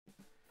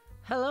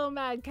Hello,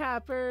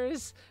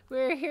 Madcappers.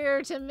 We're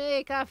here to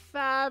make a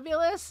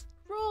fabulous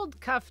rolled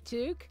cuff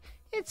toque.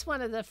 It's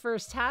one of the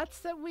first hats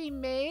that we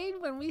made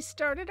when we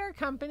started our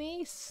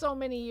company so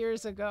many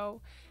years ago.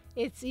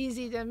 It's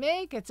easy to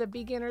make. It's a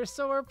beginner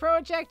sewer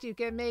project. You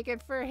can make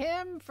it for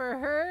him, for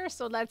her.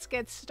 So let's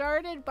get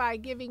started by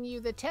giving you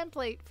the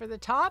template for the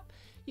top.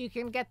 You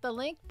can get the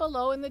link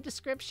below in the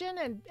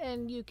description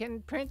and you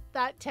can print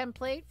that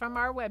template from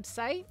our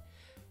website.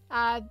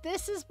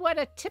 This is what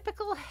a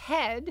typical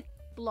head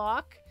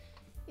block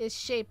is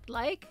shaped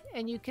like,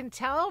 and you can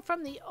tell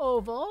from the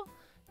oval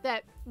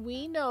that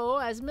we know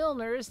as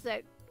milliners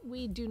that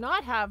we do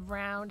not have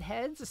round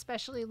heads,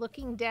 especially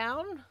looking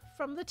down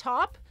from the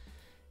top.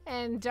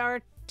 And our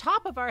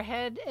top of our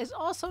head is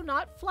also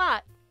not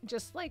flat.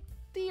 Just like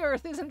the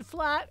earth isn't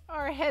flat,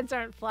 our heads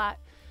aren't flat.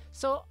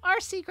 So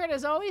our secret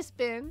has always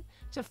been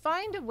to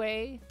find a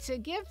way to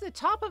give the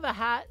top of a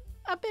hat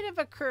a bit of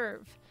a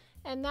curve.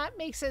 And that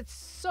makes it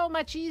so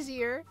much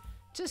easier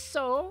to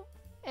sew,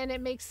 and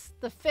it makes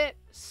the fit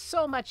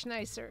so much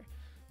nicer.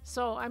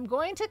 So I'm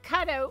going to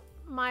cut out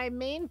my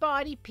main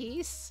body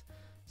piece,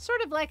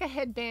 sort of like a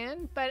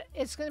headband, but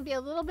it's going to be a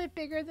little bit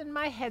bigger than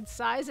my head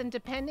size. And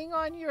depending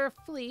on your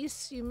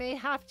fleece, you may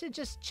have to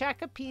just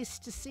check a piece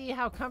to see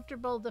how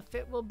comfortable the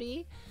fit will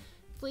be.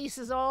 Fleece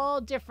is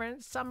all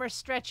different. Some are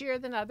stretchier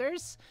than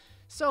others.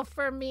 So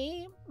for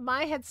me,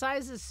 my head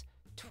size is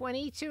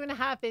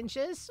 22.5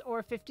 inches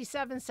or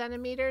 57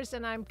 centimeters,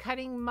 and I'm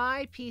cutting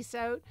my piece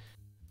out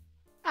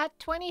at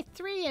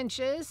 23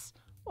 inches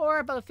or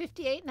about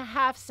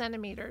 58.5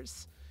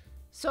 centimeters.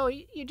 So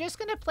you're just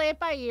going to play it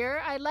by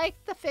ear. I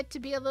like the fit to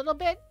be a little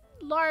bit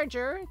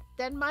larger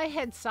than my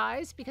head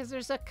size because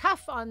there's a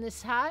cuff on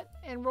this hat,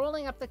 and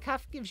rolling up the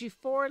cuff gives you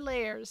 4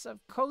 layers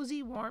of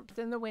cozy warmth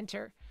in the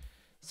winter.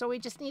 So we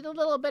just need a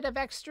little bit of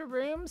extra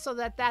room so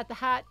that the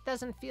hat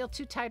doesn't feel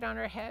too tight on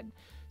our head.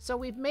 So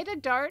we've made a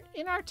dart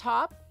in our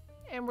top,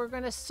 and we're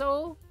going to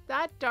sew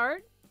that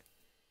dart.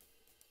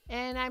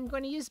 And I'm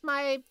going to use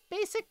my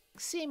basic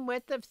seam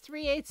width of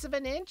 3/8 of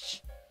an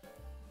inch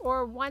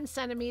or 1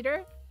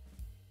 centimeter.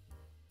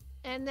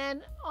 And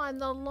then on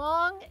the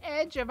long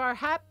edge of our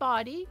hat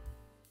body,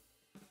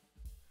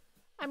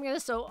 I'm going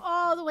to sew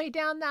all the way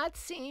down that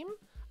seam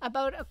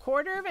about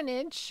 1/4 of an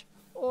inch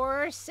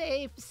or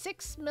say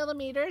 6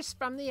 millimeters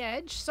from the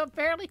edge. So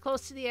fairly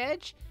close to the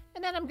edge.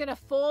 And then I'm going to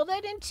fold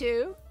it in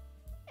 2.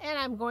 And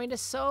I'm going to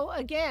sew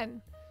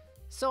again.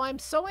 So I'm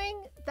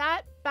sewing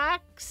that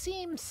back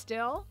seam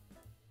still,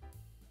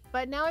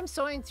 but now I'm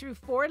sewing through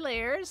 4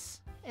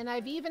 layers, and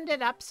I've evened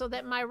it up so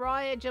that my raw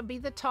edge will be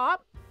the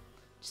top.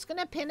 Just going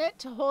to pin it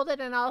to hold it,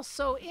 and I'll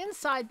sew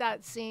inside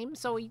that seam.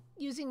 So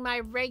using my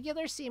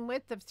regular seam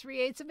width of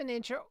 3/8 of an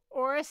inch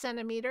or a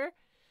centimeter,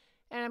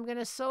 and I'm going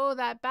to sew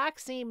that back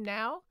seam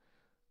now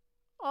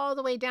all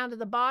the way down to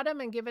the bottom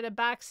and give it a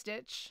back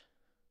stitch.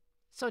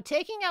 So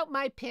taking out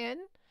my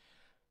pin,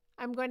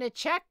 I'm going to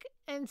check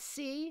and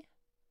see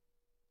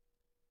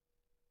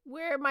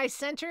where my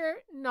center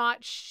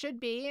notch should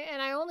be,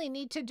 and I only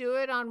need to do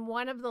it on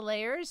one of the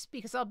layers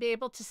because I'll be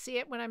able to see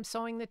it when I'm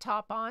sewing the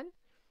top on.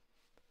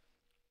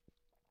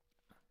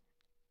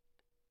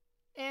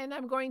 And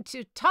I'm going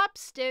to top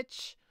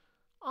stitch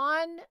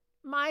on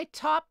my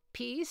top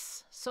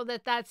piece so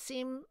that that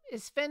seam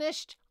is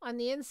finished on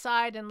the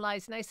inside and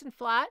lies nice and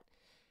flat.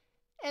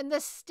 And the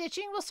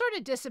stitching will sort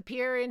of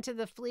disappear into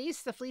the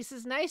fleece. The fleece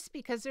is nice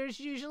because there's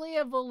usually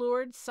a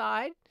veloured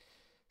side.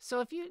 So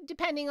if you,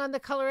 depending on the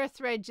color of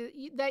thread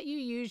that you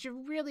use,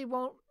 you really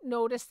won't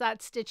notice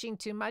that stitching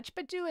too much,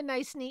 but do a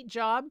nice neat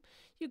job.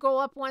 You go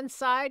up one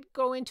side,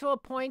 go into a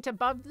point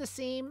above the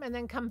seam, and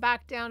then come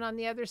back down on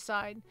the other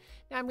side.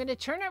 Now I'm going to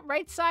turn it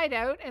right side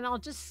out, and I'll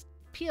just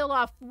peel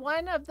off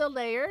one of the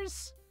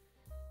layers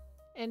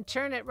and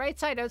turn it right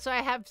side out. So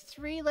I have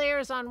 3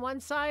 layers on one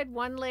side,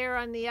 1 layer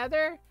on the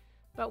other.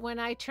 But when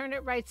I turn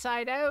it right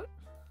side out,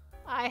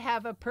 I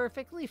have a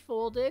perfectly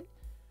folded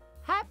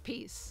hat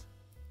piece.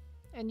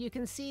 And you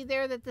can see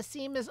there that the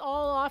seam is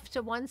all off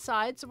to one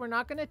side, so we're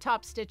not going to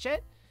top stitch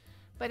it.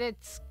 But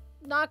it's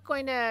not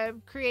going to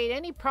create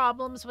any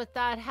problems with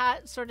that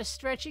hat sort of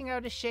stretching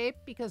out of shape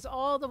because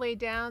all the way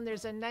down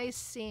there's a nice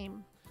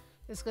seam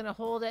that's going to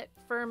hold it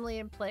firmly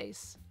in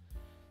place.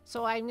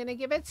 So I'm going to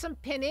give it some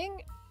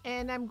pinning,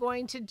 and I'm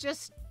going to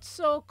just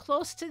sew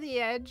close to the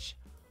edge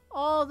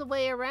all the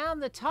way around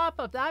the top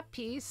of that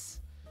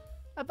piece,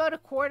 about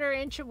 1/4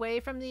 inch away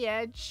from the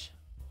edge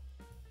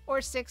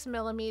or 6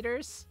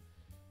 millimeters,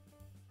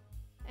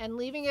 and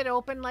leaving it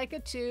open like a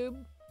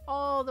tube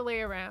all the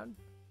way around.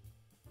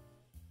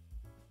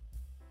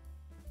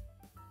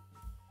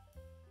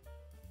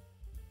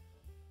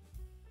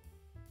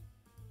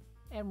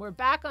 And we're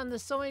back on the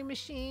sewing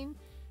machine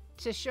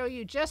to show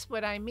you just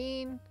what I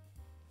mean.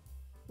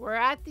 We're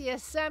at the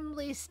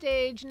assembly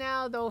stage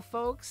now though,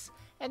 folks.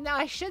 And now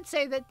I should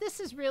say that this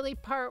is really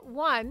part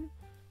 1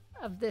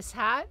 of this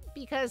hat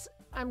because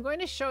I'm going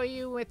to show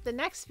you with the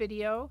next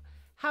video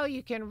how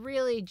you can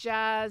really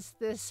jazz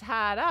this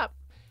hat up.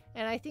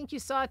 And I think you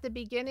saw at the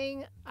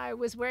beginning, I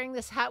was wearing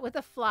this hat with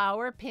a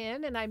flower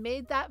pin, and I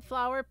made that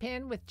flower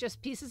pin with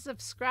just pieces of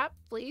scrap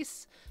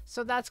fleece.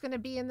 So that's going to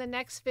be in the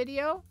next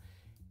video.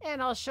 And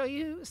I'll show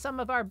you some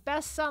of our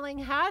best-selling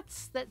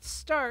hats that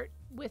start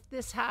with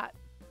this hat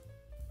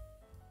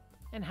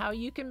and how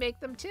you can make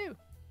them too.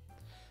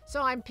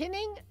 So I'm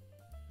pinning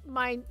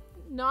my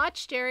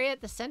notched area at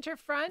the center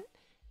front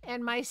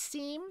and my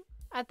seam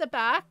at the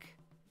back.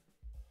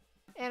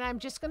 And I'm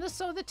just going to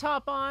sew the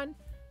top on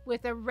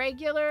with a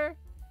regular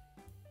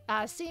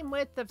seam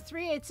width of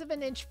 3/8 of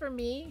an inch for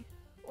me,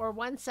 or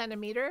 1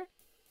 centimeter.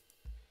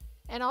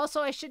 And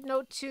also I should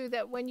note too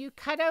that when you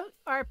cut out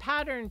our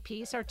pattern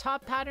piece, our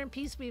top pattern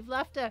piece, we've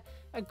left a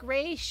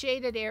gray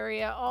shaded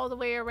area all the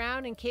way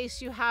around in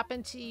case you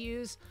happen to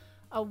use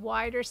a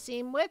wider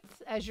seam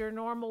width as your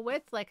normal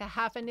width, like a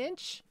 1/2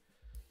 inch.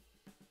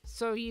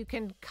 So you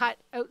can cut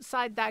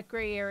outside that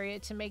gray area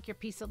to make your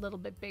piece a little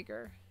bit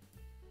bigger.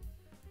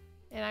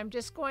 And I'm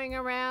just going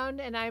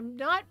around, and I'm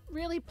not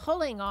really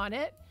pulling on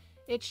it.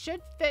 It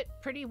should fit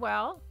pretty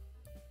well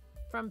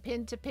from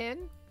pin to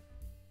pin.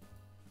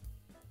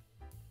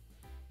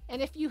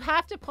 And if you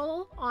have to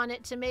pull on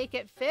it to make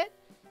it fit,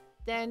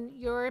 then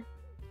your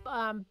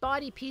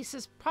body piece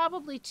is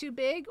probably too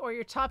big or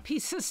your top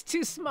piece is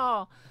too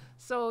small.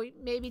 So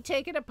maybe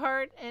take it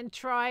apart and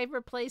try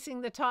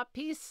replacing the top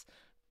piece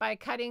by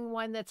cutting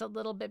one that's a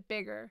little bit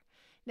bigger.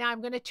 Now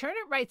I'm going to turn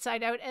it right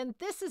side out, and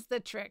this is the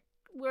trick.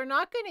 We're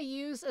not going to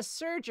use a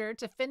serger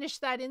to finish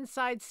that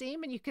inside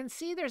seam, and you can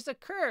see there's a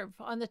curve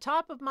on the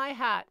top of my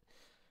hat.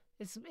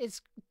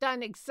 It's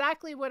done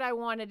exactly what I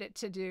wanted it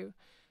to do.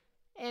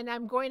 And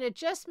I'm going to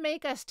just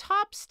make a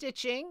top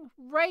stitching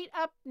right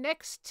up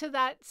next to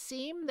that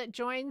seam that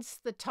joins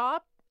the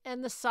top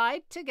and the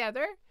side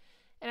together.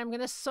 And I'm going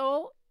to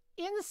sew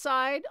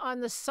inside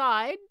on the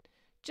side,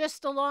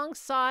 just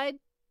alongside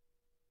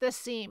the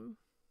seam.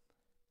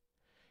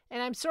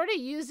 And I'm sort of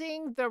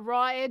using the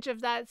raw edge of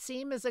that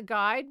seam as a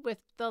guide with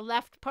the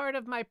left part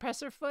of my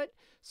presser foot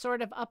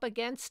sort of up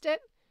against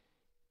it.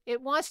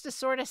 It wants to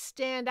sort of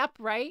stand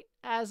upright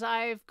as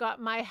I've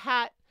got my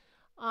hat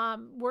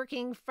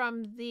working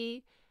from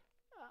the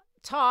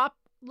top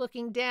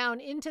looking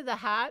down into the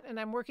hat, and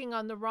I'm working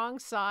on the wrong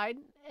side.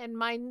 And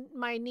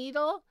my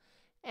needle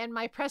and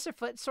my presser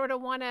foot sort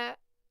of want to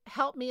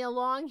help me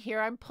along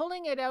here. I'm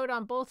pulling it out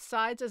on both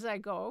sides as I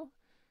go.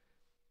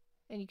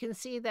 And you can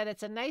see that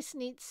it's a nice,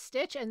 neat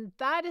stitch. And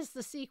that is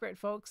the secret,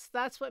 folks.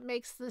 That's what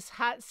makes this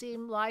hat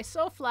seam lie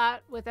so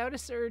flat without a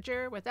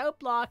serger, without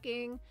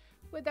blocking,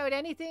 without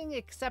anything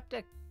except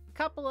a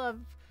couple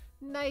of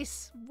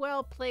nice,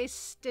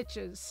 well-placed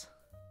stitches.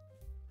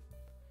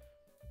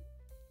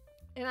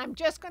 And I'm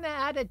just going to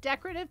add a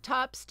decorative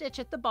top stitch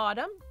at the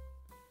bottom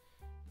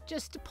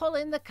just to pull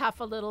in the cuff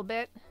a little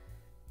bit.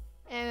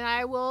 And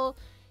I will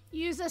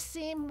use a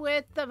seam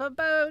width of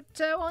about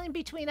only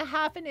between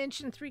 1/2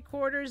 inch and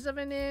 3/4 of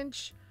an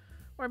inch,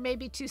 or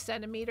maybe 2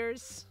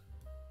 centimeters.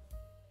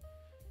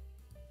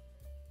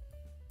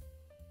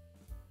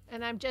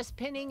 And I'm just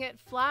pinning it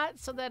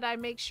flat so that I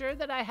make sure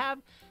that I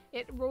have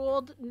it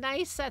rolled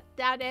nice at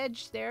that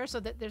edge there, so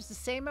that there's the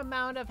same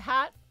amount of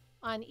hat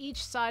on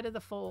each side of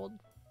the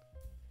fold.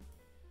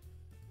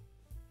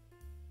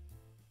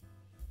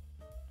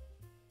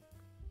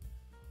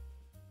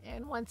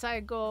 And once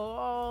I go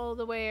all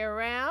the way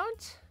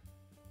around,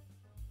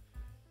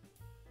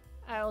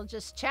 I'll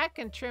just check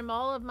and trim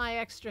all of my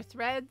extra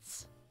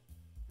threads.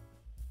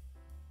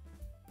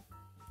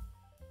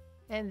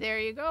 And there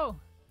you go.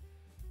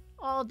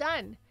 All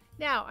done.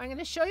 Now I'm going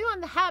to show you on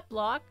the hat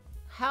block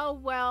how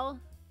well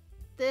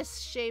this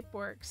shape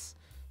works.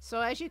 So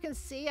as you can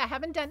see, I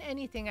haven't done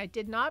anything. I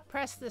did not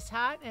press this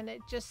hat, and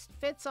it just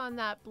fits on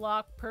that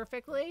block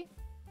perfectly.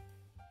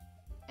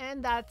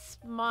 And that's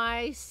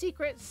my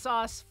secret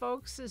sauce,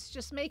 folks, is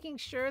just making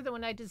sure that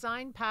when I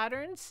design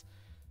patterns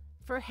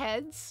for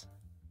heads,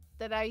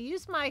 that I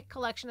use my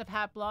collection of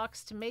hat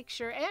blocks to make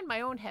sure, and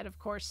my own head, of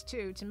course,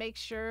 too, to make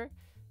sure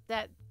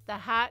that the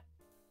hat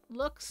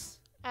looks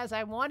as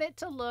I want it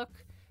to look.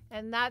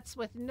 And that's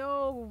with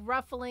no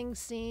ruffling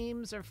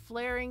seams or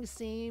flaring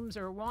seams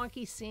or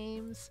wonky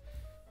seams.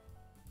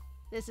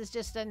 This is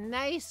just a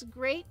nice,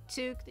 great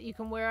toque that you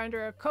can wear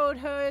under a coat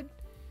hood,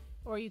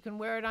 or you can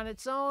wear it on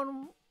its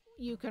own.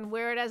 You can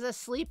wear it as a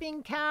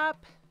sleeping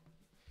cap.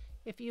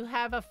 If you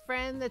have a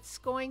friend that's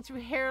going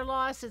through hair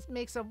loss, it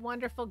makes a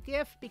wonderful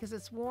gift because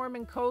it's warm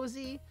and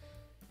cozy.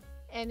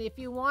 And if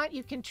you want,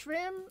 you can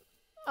trim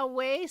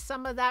away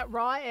some of that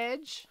raw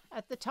edge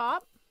at the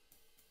top.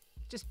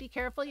 Just be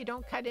careful you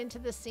don't cut into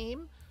the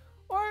seam.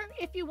 Or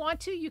if you want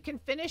to, you can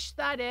finish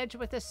that edge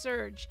with a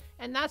serge.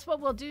 And that's what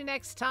we'll do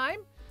next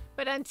time.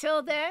 But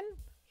until then,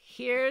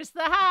 here's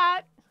the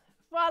hat.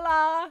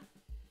 Voila!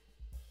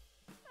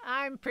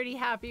 I'm pretty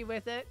happy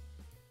with it.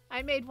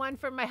 I made one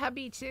for my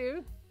hubby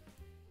too.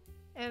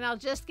 And I'll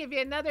just give you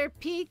another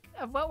peek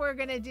of what we're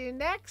going to do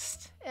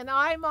next. And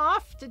I'm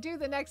off to do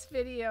the next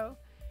video.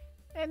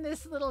 And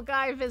this little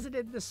guy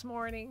visited this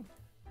morning.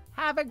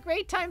 Have a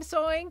great time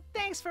sewing.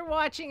 Thanks for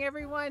watching,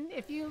 everyone.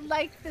 If you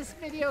liked this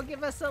video,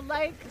 give us a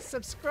like,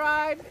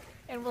 subscribe,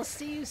 and we'll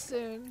see you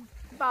soon.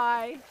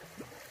 Bye.